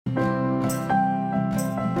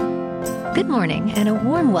Good morning and a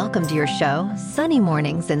warm welcome to your show, Sunny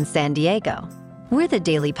Mornings in San Diego. We're the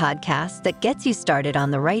daily podcast that gets you started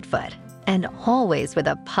on the right foot and always with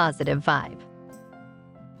a positive vibe.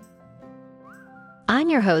 I'm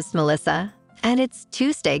your host, Melissa, and it's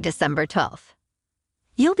Tuesday, December 12th.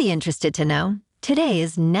 You'll be interested to know today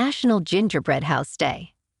is National Gingerbread House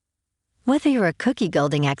Day. Whether you're a cookie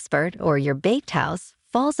building expert or your baked house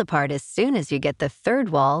falls apart as soon as you get the third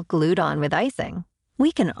wall glued on with icing,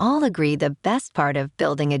 we can all agree the best part of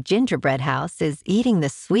building a gingerbread house is eating the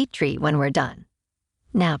sweet treat when we're done.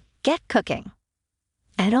 Now, get cooking.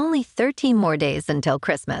 And only 13 more days until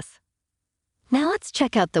Christmas. Now let's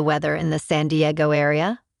check out the weather in the San Diego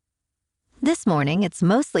area. This morning, it's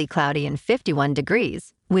mostly cloudy and 51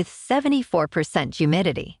 degrees with 74%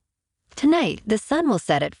 humidity. Tonight, the sun will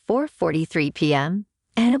set at 4:43 p.m.,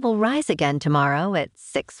 and it will rise again tomorrow at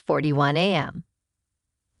 6:41 a.m.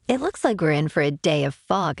 It looks like we're in for a day of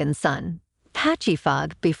fog and sun, patchy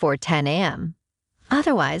fog before 10 a.m.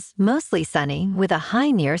 Otherwise, mostly sunny with a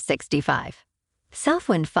high near 65. South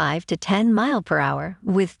wind 5 to 10 mile per hour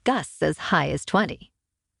with gusts as high as 20.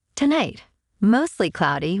 Tonight, mostly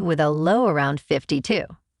cloudy with a low around 52.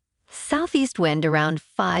 Southeast wind around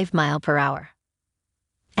 5 mile per hour.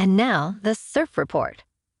 And now, the surf report.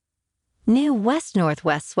 New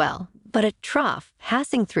west-northwest swell, but a trough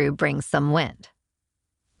passing through brings some wind.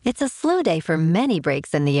 It's a slow day for many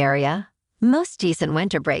breaks in the area. Most decent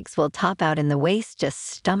winter breaks will top out in the waist to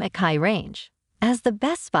stomach-high range, as the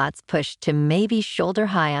best spots push to maybe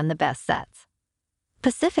shoulder-high on the best sets.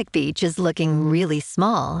 Pacific Beach is looking really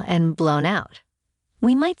small and blown out.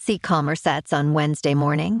 We might see calmer sets on Wednesday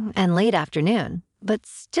morning and late afternoon, but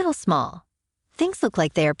still small. Things look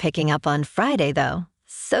like they are picking up on Friday, though,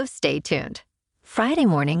 so stay tuned. Friday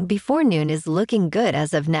morning before noon is looking good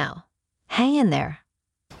as of now. Hang in there.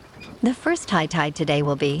 The first high tide today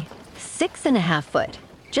will be 6.5 foot,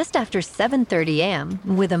 just after 7:30 a.m.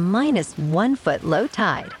 with a -1 foot low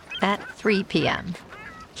tide at 3 p.m.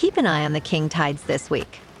 Keep an eye on the king tides this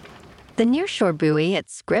week. The nearshore buoy at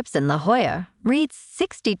Scripps in La Jolla reads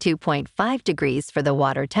 62.5 degrees for the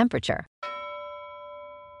water temperature.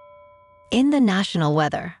 In the national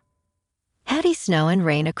weather, heavy snow and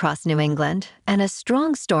rain across New England and a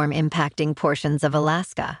strong storm impacting portions of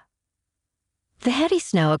Alaska. The heavy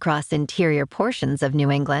snow across interior portions of New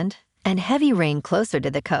England and heavy rain closer to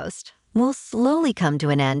the coast will slowly come to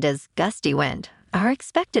an end as gusty wind are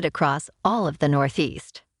expected across all of the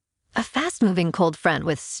Northeast. A fast-moving cold front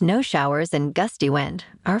with snow showers and gusty wind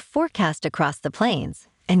are forecast across the plains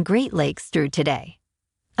and Great Lakes through today.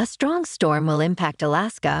 A strong storm will impact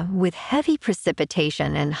Alaska with heavy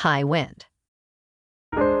precipitation and high wind.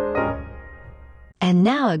 And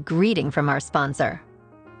now a greeting from our sponsor.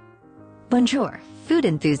 Bonjour, food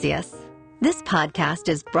enthusiasts. This podcast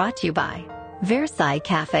is brought to you by Versailles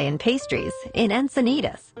Cafe and Pastries in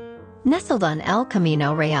Encinitas. Nestled on El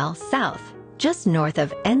Camino Real South, just north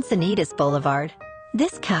of Encinitas Boulevard,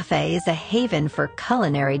 this cafe is a haven for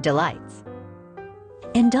culinary delights.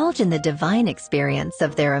 Indulge in the divine experience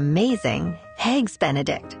of their amazing Eggs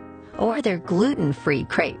Benedict or their gluten-free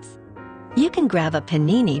crepes. You can grab a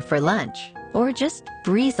panini for lunch or just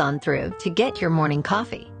breeze on through to get your morning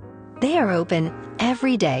coffee. They are open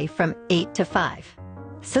every day from 8 to 5.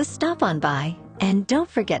 So stop on by and don't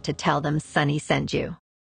forget to tell them Sunny sent you.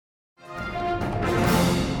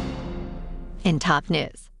 In top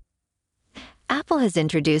news, Apple has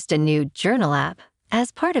introduced a new Journal app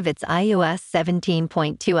as part of its iOS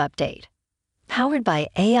 17.2 update. Powered by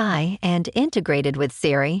AI and integrated with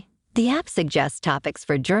Siri, the app suggests topics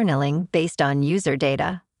for journaling based on user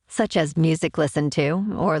data, such as music listened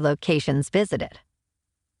to or locations visited.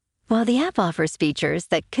 While the app offers features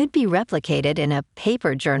that could be replicated in a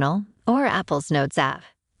paper journal or Apple's Notes app,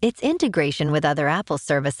 its integration with other Apple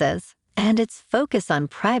services and its focus on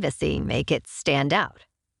privacy make it stand out.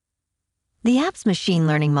 The app's machine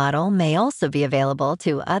learning model may also be available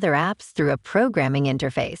to other apps through a programming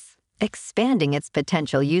interface, expanding its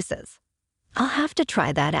potential uses. I'll have to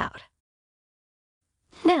try that out.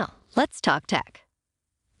 Now, let's talk tech.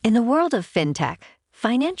 In the world of fintech,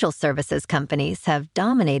 financial services companies have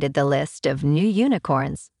dominated the list of new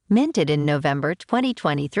unicorns minted in November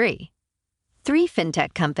 2023. 3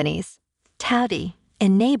 fintech companies, Towdy,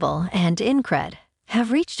 Enable, and Incred,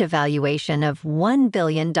 have reached a valuation of $1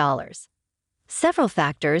 billion. Several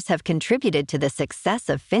factors have contributed to the success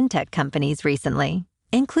of fintech companies recently,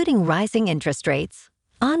 including rising interest rates,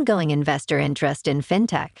 ongoing investor interest in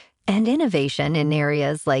fintech, and innovation in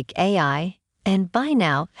areas like AI and buy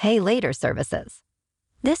now, pay later services.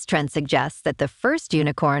 This trend suggests that the first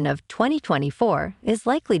unicorn of 2024 is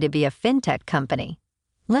likely to be a fintech company.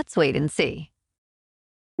 Let's wait and see.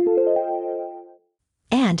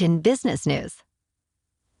 And in business news,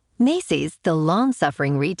 Macy's, the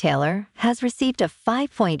long-suffering retailer, has received a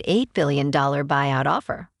 $5.8 billion buyout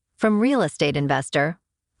offer from real estate investor,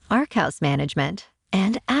 Arkhouse Management,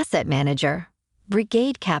 and asset manager,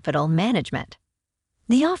 Brigade Capital Management.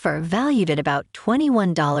 The offer, valued at about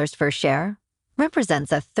 $21 per share,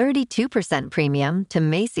 represents a 32% premium to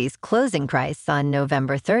Macy's closing price on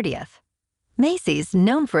November 30th. Macy's,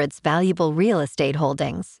 known for its valuable real estate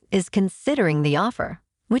holdings, is considering the offer,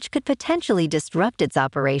 which could potentially disrupt its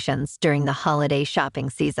operations during the holiday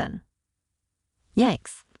shopping season.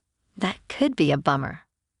 Yikes, that could be a bummer.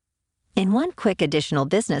 In one quick additional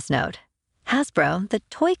business note, Hasbro, the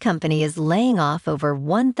toy company, is laying off over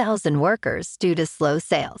 1,000 workers due to slow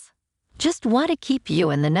sales. Just want to keep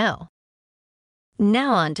you in the know.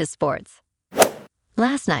 Now on to sports.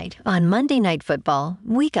 Last night, on Monday Night Football,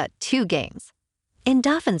 we got 2 games. In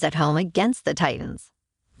Dolphins at home against the Titans.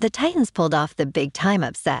 The Titans pulled off the big-time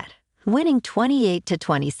upset, winning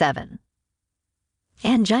 28-27.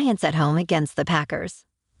 And Giants at home against the Packers.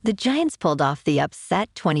 The Giants pulled off the upset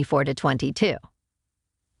 24-22.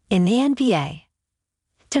 In the NBA,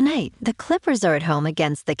 tonight the Clippers are at home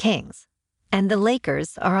against the Kings, and the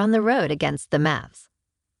Lakers are on the road against the Mavs.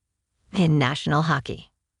 In national hockey,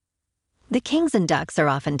 the Kings and Ducks are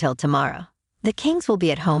off until tomorrow. The Kings will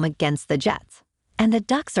be at home against the Jets, and the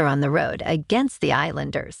Ducks are on the road against the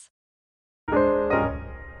Islanders.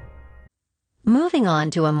 Moving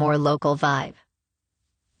on to a more local vibe.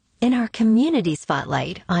 In our community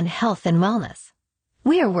spotlight on health and wellness,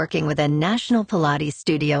 we are working with a National Pilates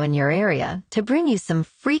studio in your area to bring you some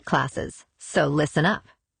free classes, so listen up.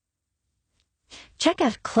 Check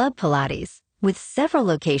out Club Pilates, with several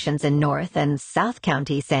locations in North and South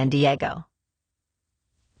County, San Diego.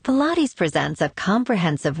 Pilates presents a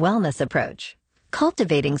comprehensive wellness approach,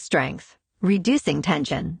 cultivating strength, reducing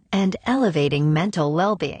tension, and elevating mental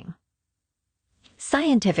well-being.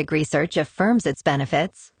 Scientific research affirms its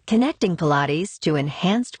benefits, connecting Pilates to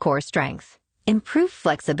enhanced core strength, improved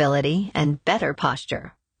flexibility, and better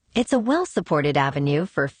posture. It's a well-supported avenue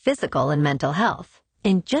for physical and mental health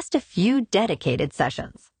in just a few dedicated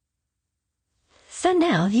sessions. So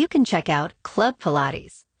now you can check out Club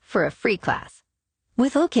Pilates for a free class.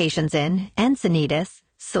 With locations in Encinitas,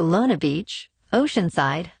 Solana Beach,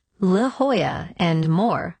 Oceanside, La Jolla, and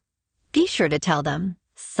more, be sure to tell them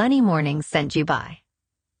Sunny Mornings sent you by.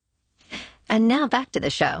 And now back to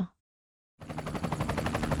the show.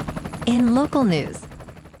 In local news,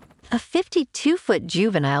 a 52-foot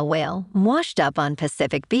juvenile whale washed up on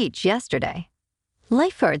Pacific Beach yesterday.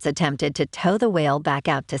 Lifeguards attempted to tow the whale back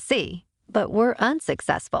out to sea, but were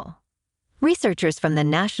unsuccessful. Researchers from the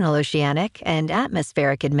National Oceanic and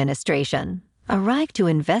Atmospheric Administration arrived to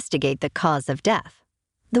investigate the cause of death.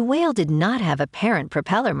 The whale did not have apparent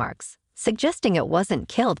propeller marks, suggesting it wasn't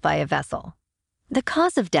killed by a vessel. The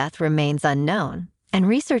cause of death remains unknown, and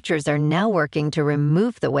researchers are now working to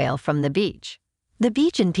remove the whale from the beach. The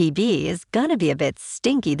beach in PB is gonna be a bit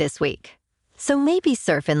stinky this week, so maybe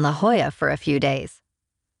surf in La Jolla for a few days.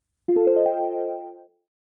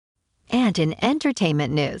 And in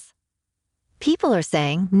entertainment news, people are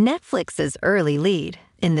saying Netflix's early lead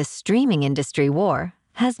in the streaming industry war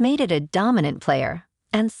has made it a dominant player,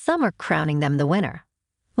 and some are crowning them the winner.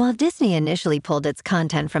 While Disney initially pulled its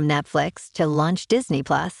content from Netflix to launch Disney+,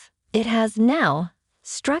 it has now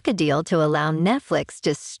struck a deal to allow Netflix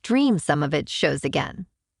to stream some of its shows again.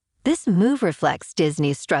 This move reflects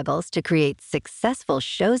Disney's struggles to create successful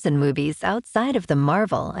shows and movies outside of the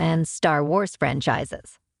Marvel and Star Wars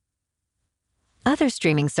franchises. Other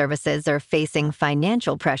streaming services are facing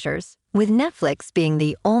financial pressures, with Netflix being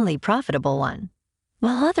the only profitable one.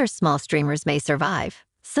 While other small streamers may survive,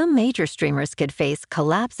 some major streamers could face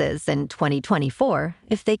collapses in 2024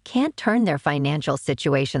 if they can't turn their financial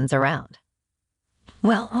situations around.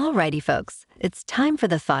 Well, alrighty folks, it's time for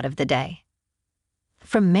the thought of the day.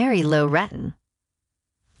 From Mary Lou Retton.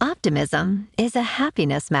 Optimism is a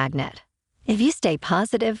happiness magnet. If you stay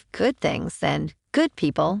positive, good things and good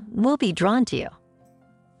people will be drawn to you.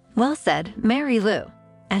 Well said, Mary Lou.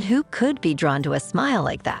 And who could be drawn to a smile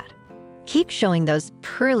like that? Keep showing those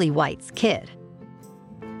pearly whites, kid.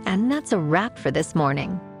 And that's a wrap for this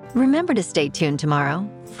morning. Remember to stay tuned tomorrow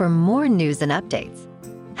for more news and updates.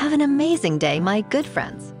 Have an amazing day, my good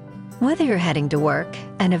friends. Whether you're heading to work,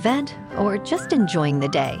 an event, or just enjoying the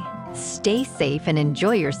day, stay safe and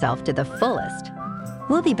enjoy yourself to the fullest.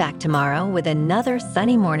 We'll be back tomorrow with another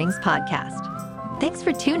Sunny Mornings podcast. Thanks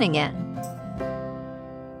for tuning in.